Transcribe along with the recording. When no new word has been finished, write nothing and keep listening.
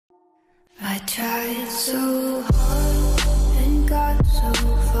I tried so hard and got so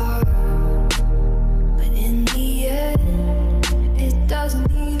far, but in the end, it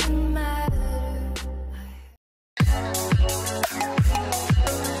doesn't even matter.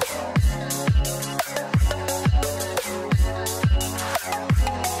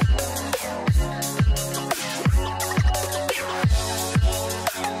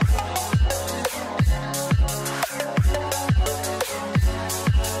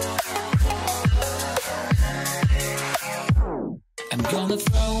 I'm gonna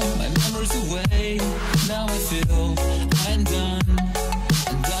throw my memories away. Now I feel undone,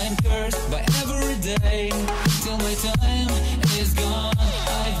 and I am cursed by every day till my time is gone.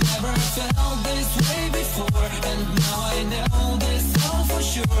 I've never felt this way before, and now I know this all for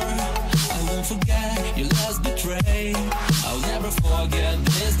sure. I won't forget your last betray. I'll never forget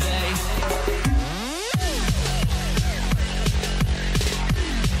this day.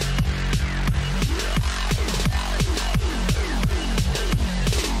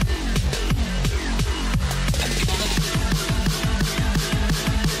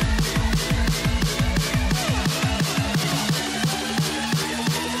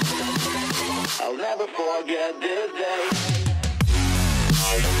 I'll never forget this day.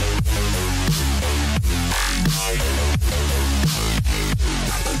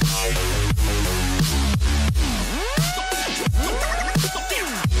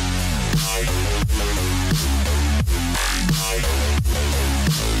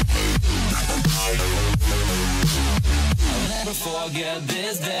 I'll never forget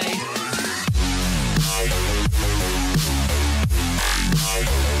this day.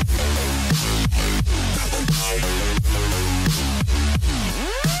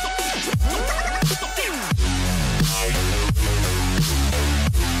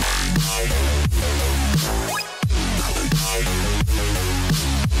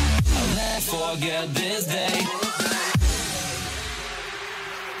 I'll never forget this day.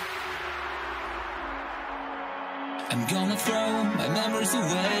 I'm gonna throw my memories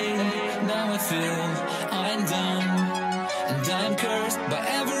away. Now I feel undone, and I'm cursed by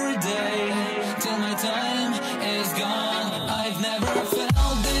every day till my time is gone. I've never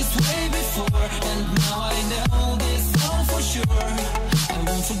felt this way before, and now I know this all for sure. I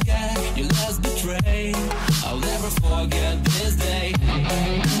won't forget your last betray. I'll never forget this day.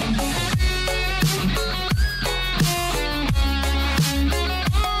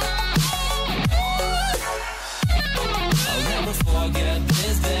 I'll never forget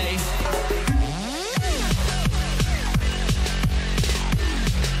this day.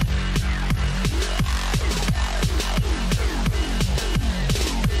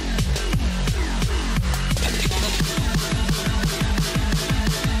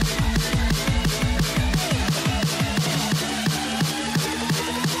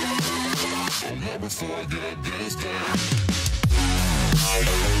 I'll never forget this day.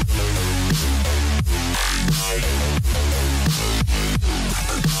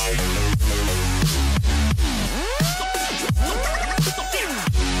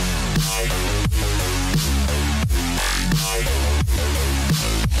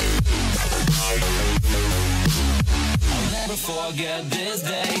 I'll never forget this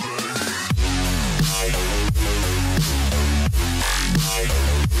day.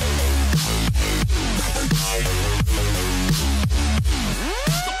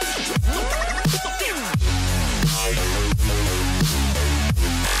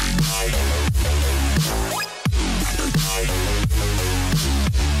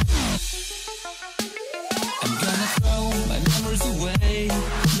 I'm gonna throw my memories away.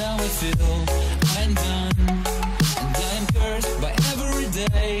 Now I feel undone, and I am cursed by every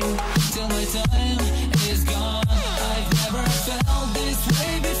day till my time is gone. I've never felt this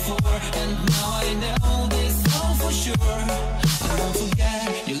way before, and now I know this all for sure. I won't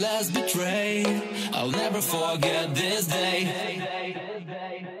forget your last betray. I'll never forget this day.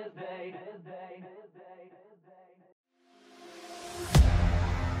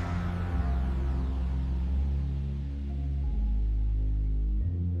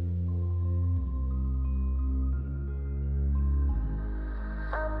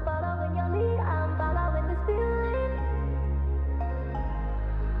 I'm following your lead, I'm following this feeling.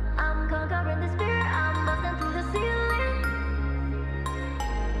 I'm conquering this feeling.